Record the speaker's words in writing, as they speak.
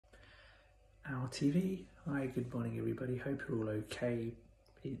Our TV. Hi, good morning everybody. Hope you're all okay.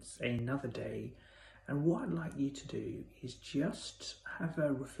 It's another day, and what I'd like you to do is just have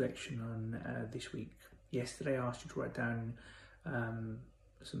a reflection on this week. Yesterday I asked you to write down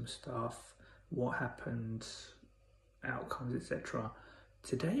some stuff, what happened, outcomes, etc.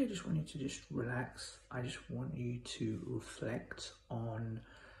 Today I just want you to just relax. I just want you to reflect on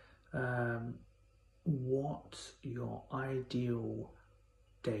what your ideal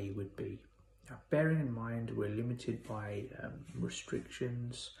day would be. Now, bearing in mind we're limited by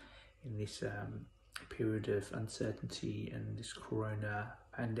restrictions in this period of uncertainty and this corona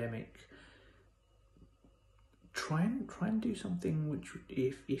pandemic, try and do something which,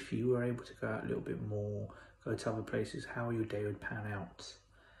 if you were able to go out a little bit more, go to other places, how your day would pan out.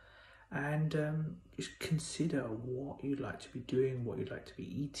 And just consider what you'd like to be doing, what you'd like to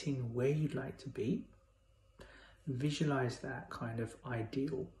be eating, where you'd like to be. Visualize that kind of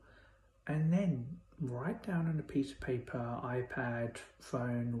ideal, and then write down on a piece of paper, iPad,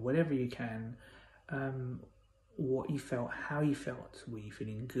 phone, whatever you can, what you felt, how you felt. Were you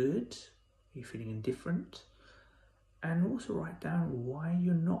feeling good? Were you feeling indifferent? And also write down why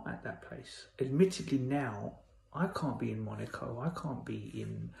you're not at that place. Admittedly now, I can't be in Monaco, I can't be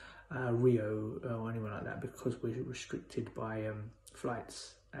in Rio or anywhere like that because we're restricted by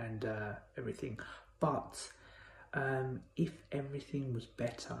flights and everything. But if everything was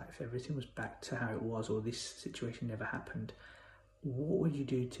better, if everything was back to how it was, or this situation never happened, what would you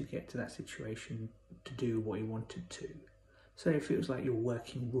do to get to that situation to do what you wanted to? So if it was like you're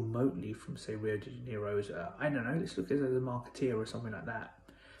working remotely from, say, Rio de Janeiro as I don't know, let's look at it as a marketeer or something like that.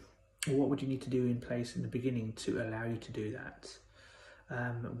 What would you need to do in place in the beginning to allow you to do that?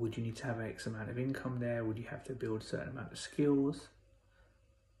 Would you need to have X amount of income there? Would you have to build a certain amount of skills?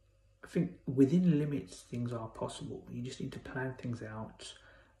 I think within limits things are possible. You just need to plan things out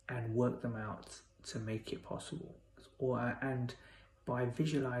and work them out to make it possible. And by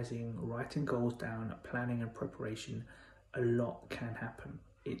visualizing, writing goals down, planning and preparation, a lot can happen.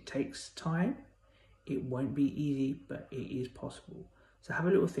 It takes time, it won't be easy, but it is possible. So have a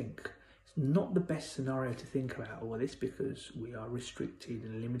little think. It's not the best scenario to think about all this because we are restricted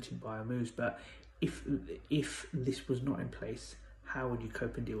and limited by our moves, but if this was not in place, how would you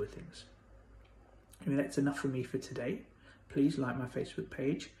cope and deal with things? Anyway, that's enough from me for today. Please like my Facebook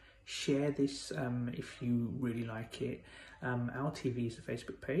page. Share this if you really like it. Our TV is the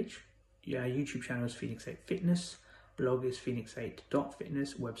Facebook page. Yeah, YouTube channel is Phoenix 8 Fitness. Blog is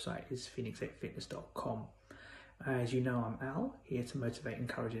phoenix8.fitness. Website is phoenix8fitness.com. As you know, I'm Al, here to motivate,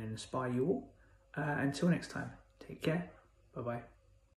 encourage and inspire you all. Until next time, take care. Bye-bye.